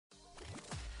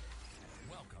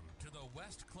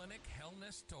West Clinic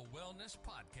Hellness to Wellness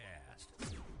podcast.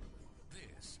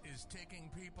 This is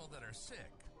taking people that are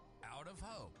sick, out of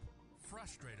hope,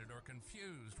 frustrated or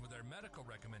confused with their medical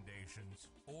recommendations,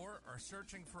 or are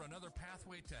searching for another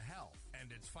pathway to health,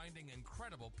 and it's finding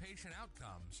incredible patient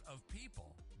outcomes of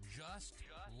people just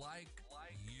like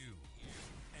you.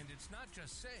 And it's not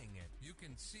just saying it. You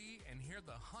can see and hear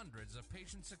the hundreds of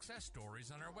patient success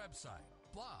stories on our website,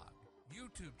 blog,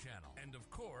 YouTube channel, and of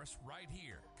course, right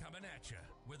here, coming at you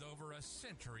with over a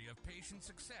century of patient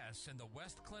success in the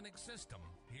West Clinic system.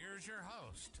 Here's your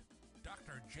host,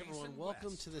 Dr. Jason Everyone,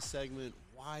 welcome West. to the segment,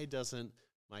 Why Doesn't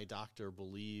My Doctor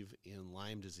Believe in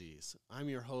Lyme Disease? I'm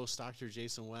your host, Dr.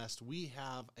 Jason West. We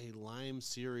have a Lyme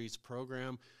series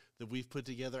program that we've put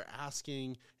together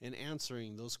asking and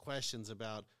answering those questions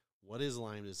about what is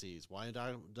Lyme disease? Why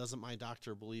doesn't my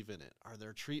doctor believe in it? Are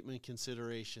there treatment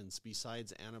considerations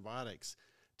besides antibiotics?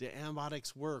 Do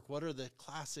antibiotics work? What are the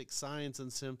classic signs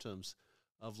and symptoms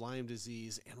of Lyme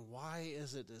disease? And why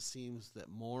is it seems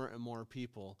that more and more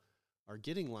people are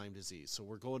getting Lyme disease? So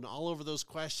we're going all over those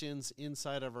questions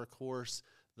inside of our course,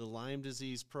 the Lyme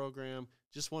disease program.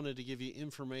 Just wanted to give you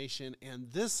information.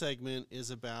 And this segment is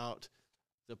about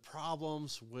the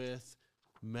problems with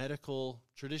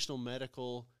traditional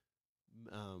medical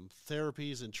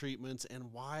therapies and treatments,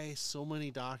 and why so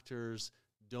many doctors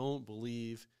don't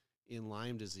believe in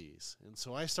Lyme disease. And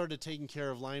so I started taking care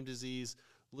of Lyme disease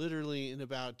literally in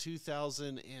about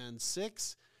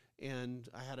 2006, and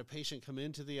I had a patient come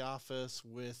into the office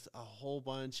with a whole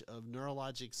bunch of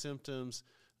neurologic symptoms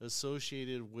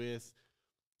associated with,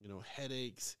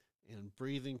 headaches and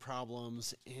breathing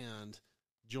problems and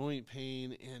joint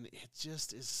pain, and it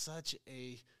just is such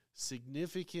a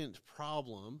significant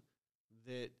problem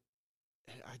that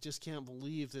I just can't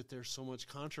believe that there's so much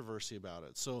controversy about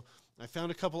it. So I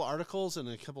found a couple articles and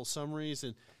a couple summaries,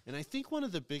 and I think one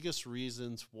of the biggest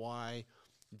reasons why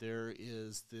there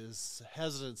is this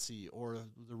hesitancy, or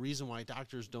the reason why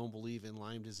doctors don't believe in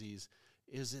Lyme disease,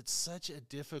 is it's such a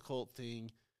difficult thing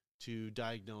to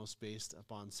diagnose based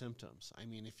upon symptoms. I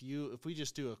mean, if we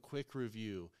just do a quick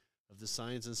review of the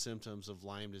signs and symptoms of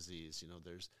Lyme disease,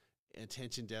 there's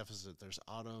attention deficit, there's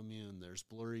autoimmune, there's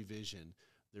blurry vision,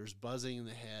 there's buzzing in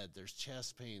the head, there's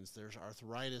chest pains, there's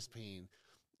arthritis pain,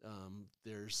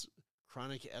 there's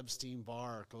chronic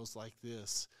Epstein-Barr, goes like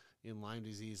this in Lyme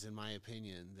disease, in my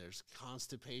opinion. There's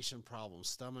constipation problems,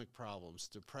 stomach problems,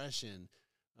 depression,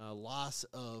 loss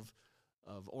of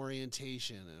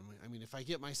orientation. I mean, if I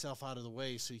get myself out of the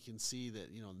way so you can see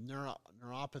that,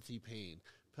 neuropathy pain,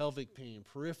 pelvic pain,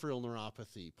 peripheral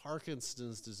neuropathy,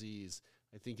 Parkinson's disease,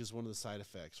 I think is one of the side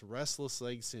effects. Restless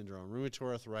leg syndrome,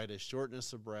 rheumatoid arthritis,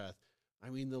 shortness of breath. I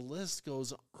mean, the list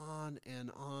goes on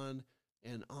and on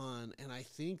and on. And I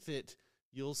think that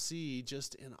you'll see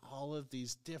just in all of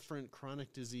these different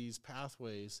chronic disease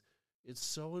pathways, it's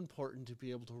so important to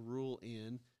be able to rule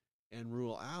in and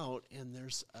rule out. And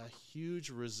there's a huge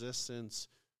resistance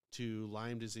to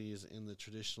Lyme disease in the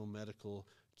traditional medical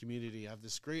community. I have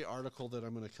this great article that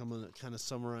I'm going to come and kind of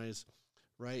summarize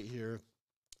right here.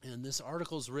 And this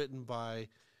article is written by,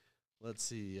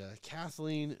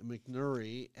 Kathleen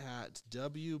McNurry at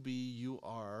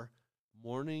WBUR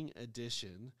Morning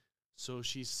Edition. So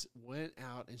she went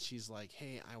out and she's like,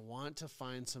 hey, I want to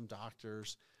find some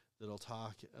doctors that'll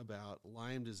talk about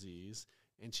Lyme disease.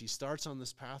 And she starts on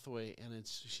this pathway, and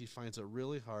she finds it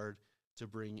really hard to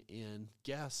bring in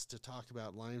guests to talk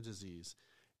about Lyme disease.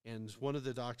 And one of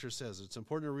the doctors says, it's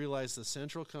important to realize the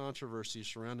central controversy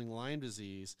surrounding Lyme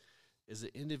disease is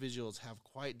that individuals have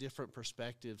quite different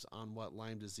perspectives on what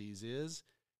Lyme disease is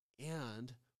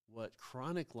and what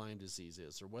chronic Lyme disease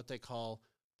is, or what they call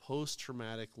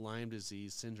post-traumatic Lyme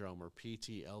disease syndrome, or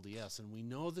PTLDS. And we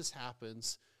know this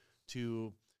happens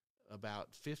to about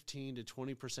 15 to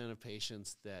 20% of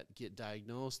patients that get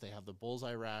diagnosed. They have the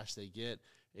bullseye rash, they get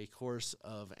a course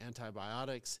of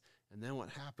antibiotics, and then what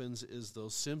happens is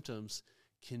those symptoms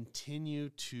continue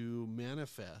to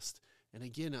manifest. And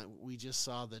again, we just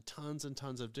saw the tons and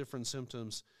tons of different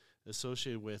symptoms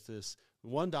associated with this.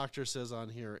 One doctor says on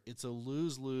here, it's a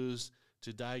lose-lose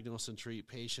to diagnose and treat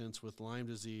patients with Lyme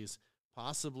disease,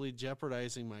 possibly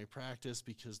jeopardizing my practice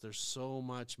because there's so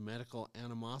much medical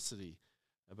animosity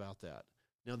about that.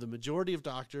 Now, the majority of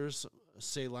doctors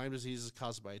say Lyme disease is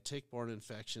caused by a tick-borne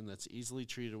infection that's easily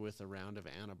treated with a round of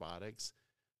antibiotics.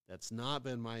 That's not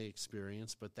been my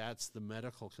experience, but that's the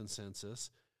medical consensus.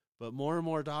 But more and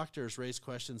more doctors raise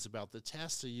questions about the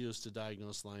tests used to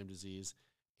diagnose Lyme disease,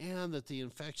 and that the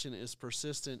infection is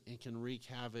persistent and can wreak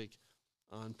havoc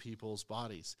on people's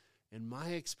bodies. And my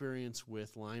experience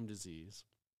with Lyme disease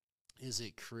is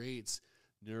it creates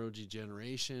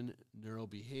neurodegeneration,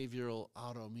 neurobehavioral,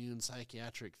 autoimmune,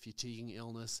 psychiatric, fatiguing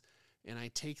illness. And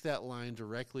I take that line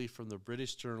directly from the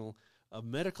British Journal of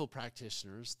Medical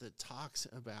Practitioners that talks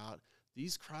about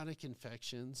these chronic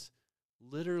infections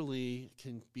literally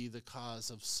can be the cause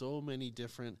of so many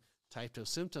different types of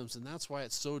symptoms. And that's why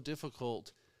it's so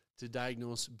difficult to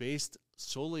diagnose based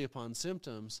solely upon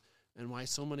symptoms, and why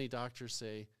so many doctors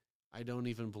say, I don't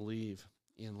even believe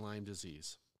in Lyme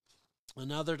disease.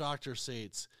 Another doctor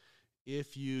states,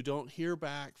 if you don't hear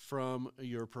back from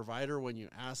your provider when you're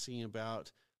asking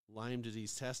about Lyme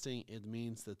disease testing, it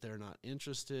means that they're not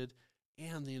interested,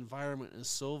 and the environment is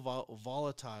so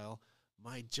volatile,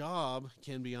 my job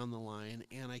can be on the line,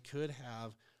 and I could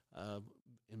have a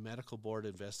medical board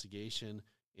investigation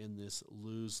in this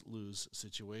lose-lose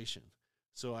situation.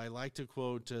 So I like to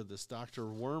quote this Dr.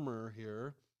 Wormer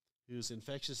here, who's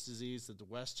infectious disease at the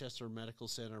Westchester Medical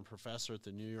Center and professor at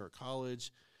the New York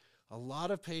College. A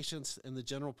lot of patients in the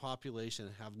general population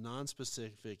have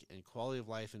nonspecific and quality of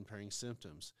life impairing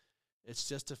symptoms. It's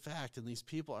just a fact, and these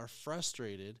people are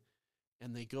frustrated,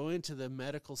 and they go into the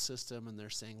medical system and they're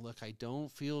saying, look, I don't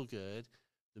feel good.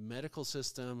 The medical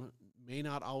system may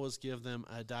not always give them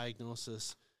a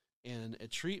diagnosis and a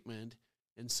treatment,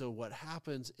 and so what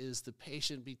happens is the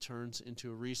patient turns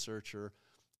into a researcher.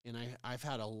 And I've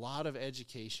had a lot of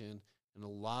education, and a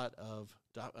lot of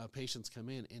patients come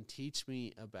in and teach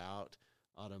me about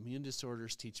autoimmune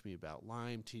disorders, teach me about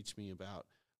Lyme, teach me about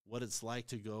what it's like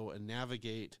to go and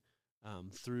navigate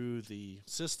through the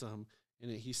system.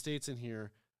 And he states in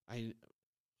here,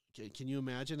 can you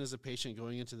imagine as a patient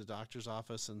going into the doctor's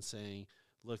office and saying,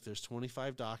 look, there's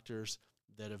 25 doctors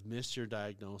that have missed your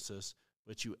diagnosis,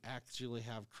 but you actually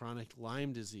have chronic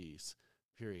Lyme disease,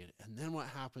 period. And then what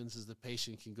happens is the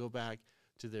patient can go back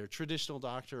to their traditional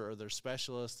doctor or their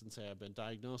specialist and say, I've been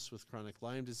diagnosed with chronic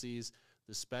Lyme disease.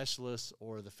 The specialist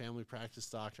or the family practice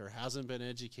doctor hasn't been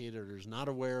educated or is not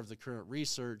aware of the current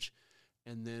research.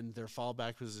 And then their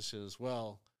fallback position is,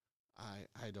 well,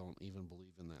 I don't even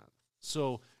believe in that.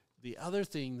 So the other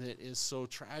thing that is so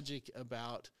tragic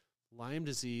about Lyme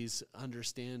disease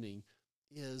understanding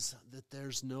is that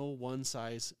there's no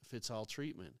one-size-fits-all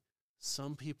treatment.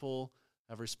 Some people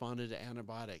have responded to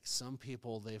antibiotics. Some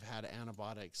people, they've had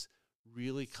antibiotics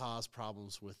really cause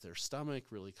problems with their stomach,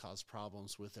 really cause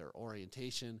problems with their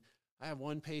orientation. I have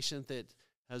one patient that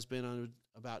has been on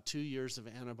about 2 years of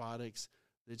antibiotics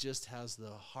that just has the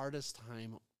hardest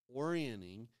time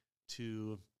orienting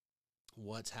to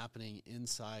what's happening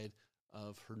inside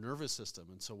of her nervous system.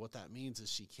 And so what that means is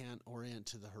she can't orient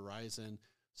to the horizon.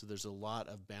 So there's a lot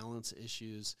of balance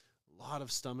issues, a lot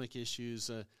of stomach issues.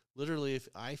 Literally, if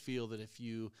I feel that if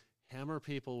you hammer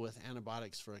people with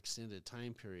antibiotics for an extended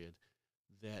time period,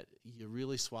 that you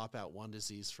really swap out one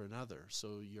disease for another.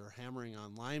 So you're hammering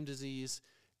on Lyme disease,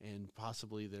 and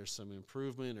possibly there's some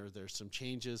improvement or there's some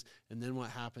changes. And then what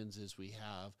happens is we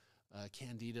have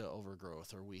candida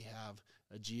overgrowth, or we have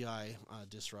a GI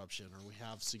disruption, or we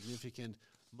have significant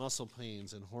muscle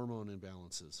pains and hormone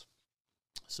imbalances.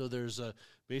 So there's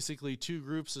basically two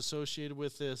groups associated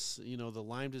with this. You know, the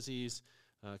Lyme disease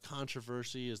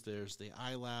controversy is there's the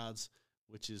ILADS,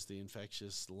 which is the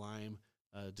Infectious Lyme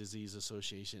Disease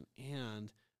Association,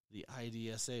 and the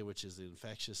IDSA, which is the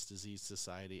Infectious Disease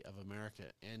Society of America.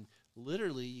 And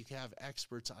literally, you have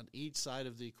experts on each side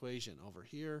of the equation, over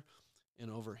here and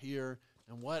over here.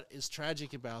 And what is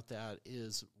tragic about that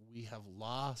is we have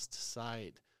lost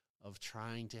sight of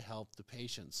trying to help the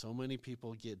patient. So many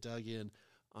people get dug in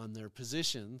on their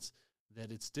positions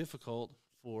that it's difficult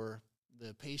for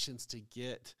the patients to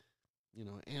get,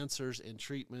 answers and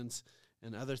treatments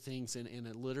and other things. And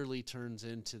it literally turns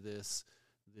into this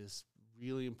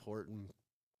really important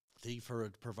thing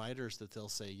for providers that they'll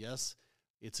say, yes,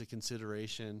 it's a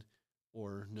consideration,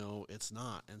 or no, it's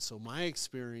not. And so my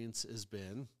experience has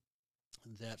been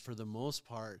that for the most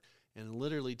part, and it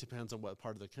literally depends on what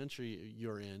part of the country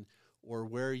you're in or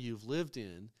where you've lived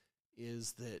in,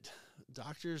 is that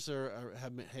doctors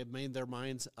have made their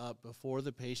minds up before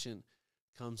the patient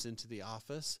comes into the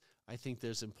office. I think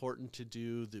there's important to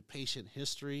do the patient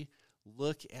history,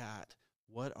 look at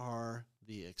what are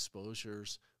the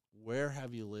exposures, where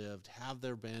have you lived, have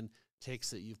there been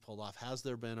ticks that you've pulled off, has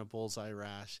there been a bullseye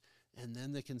rash, and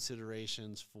then the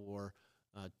considerations for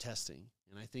testing.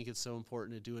 And I think it's so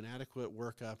important to do an adequate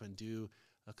workup and do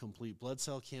a complete blood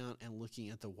cell count and looking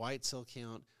at the white cell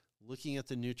count, looking at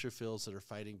the neutrophils that are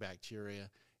fighting bacteria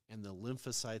and the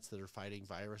lymphocytes that are fighting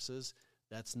viruses.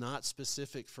 That's not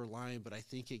specific for Lyme, but I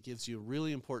think it gives you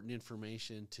really important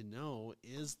information to know,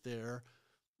 is there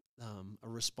a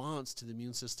response to the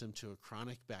immune system to a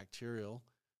chronic bacterial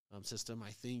system?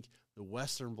 I think the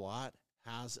Western blot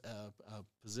has a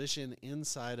position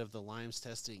inside of the Lyme's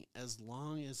testing as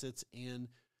long as it's in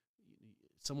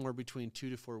somewhere between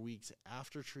 2 to 4 weeks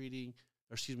after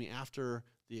after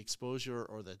the exposure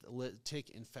or the tick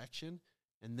infection.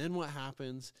 And then what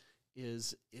happens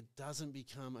is it doesn't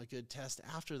become a good test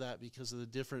after that because of the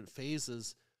different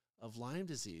phases of Lyme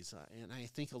disease. And I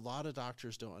think a lot of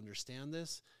doctors don't understand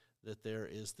this, that there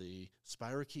is the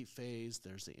spirochete phase,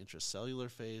 there's the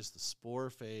intracellular phase, the spore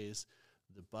phase,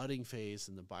 the budding phase,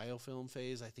 and the biofilm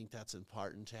phase. I think that's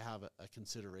important to have a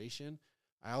consideration.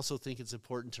 I also think it's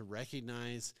important to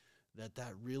recognize that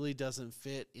really doesn't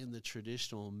fit in the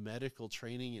traditional medical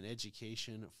training and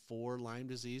education for Lyme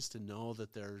disease, to know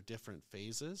that there are different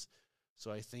phases.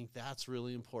 So I think that's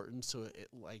really important. So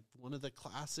like one of the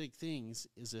classic things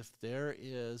is if there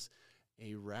is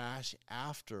a rash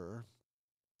after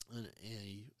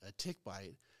a tick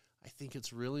bite, I think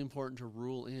it's really important to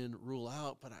rule in, rule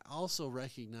out, but I also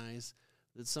recognize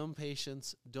that some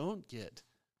patients don't get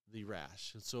the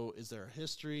rash. And so is there a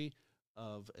history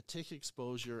of a tick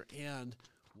exposure, and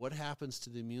what happens to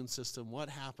the immune system? What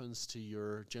happens to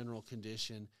your general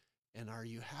condition? And are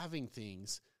you having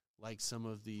things like some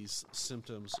of these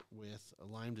symptoms with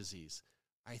Lyme disease?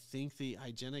 I think the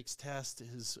IGeneX test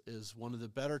is one of the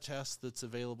better tests that's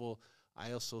available.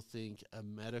 I also think a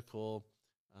medical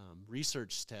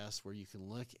research test where you can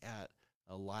look at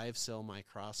a live cell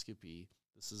microscopy.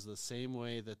 This is the same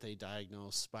way that they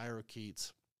diagnose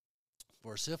spirochetes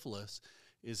for syphilis,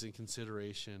 is in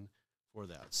consideration for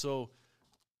that. So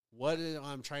what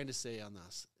I'm trying to say on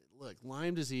this, look,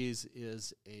 Lyme disease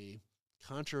is a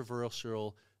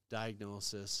controversial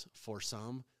diagnosis for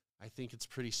some. I think it's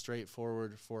pretty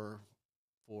straightforward for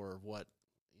what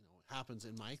happens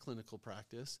in my clinical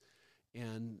practice,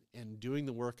 and doing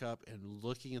the workup and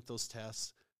looking at those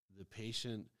tests, the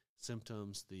patient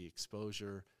symptoms, the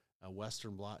exposure, a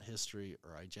Western blot history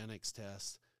or IGeneX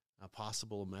test, a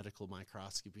possible medical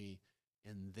microscopy,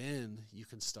 and then you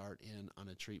can start in on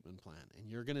a treatment plan. And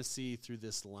you're going to see through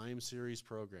this Lyme series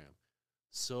program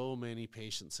so many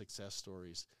patient success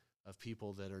stories of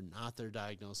people that are not their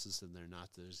diagnosis and they're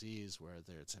not their disease,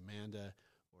 whether it's Amanda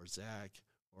or Zach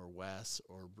or Wes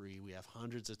or Bree. We have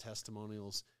hundreds of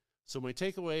testimonials. So my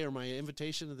takeaway or my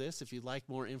invitation to this, if you'd like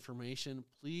more information,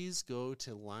 please go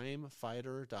to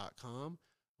lymefighter.com.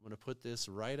 I'm going to put this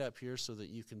right up here so that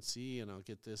you can see, and I'll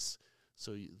get this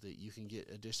so that you can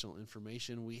get additional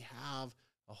information. We have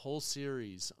a whole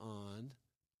series on,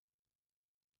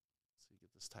 so you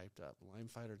get this typed up,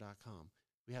 lymefighter.com.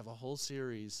 We have a whole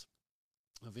series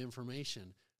of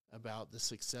information about the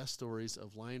success stories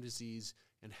of Lyme disease,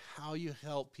 and how you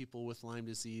help people with Lyme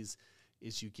disease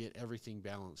is you get everything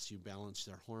balanced. You balance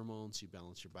their hormones, you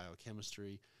balance your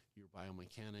biochemistry, your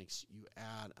biomechanics, you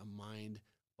add a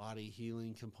mind-body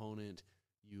healing component,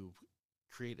 you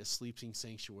create a sleeping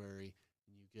sanctuary,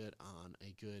 and you get on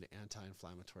a good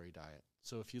anti-inflammatory diet.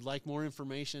 So if you'd like more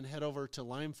information, head over to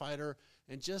Lyme Fighter.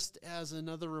 And just as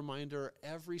another reminder,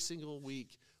 every single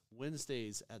week,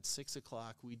 Wednesdays at 6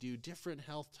 o'clock, we do different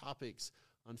health topics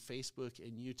on Facebook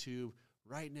and YouTube.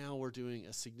 Right now, we're doing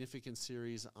a significant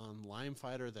series on Lyme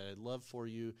Fighter that I'd love for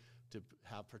you to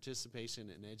have participation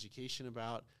and education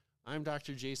about. I'm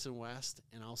Dr. Jason West,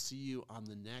 and I'll see you on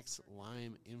the next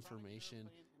Lyme information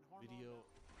video.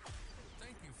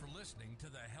 Thank you for listening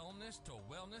to the Hellness to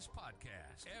Wellness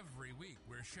podcast. Every week,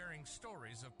 we're sharing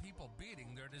stories of people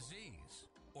beating their disease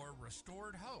or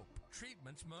restored hope,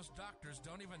 treatments most doctors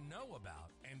don't even know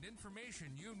about, and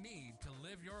information you need to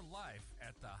live your life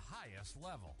at the highest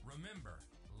level. Remember,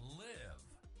 live.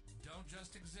 Don't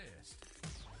just exist.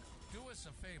 Do us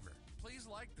a favor. Please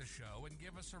like the show and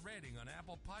give us a rating on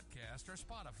Apple Podcast or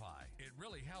Spotify. It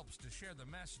really helps to share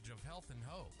the message of health and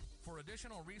hope. For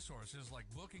additional resources like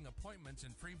booking appointments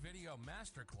and free video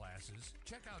masterclasses,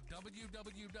 check out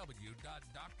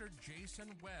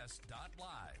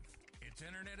www.drjasonwest.live. It's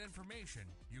internet information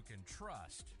you can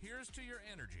trust. Here's to your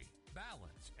energy,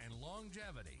 balance, and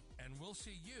longevity. And we'll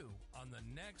see you on the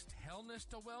next Hellness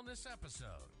to Wellness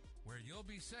episode, where you'll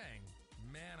be saying,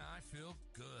 "Man, I feel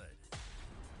good."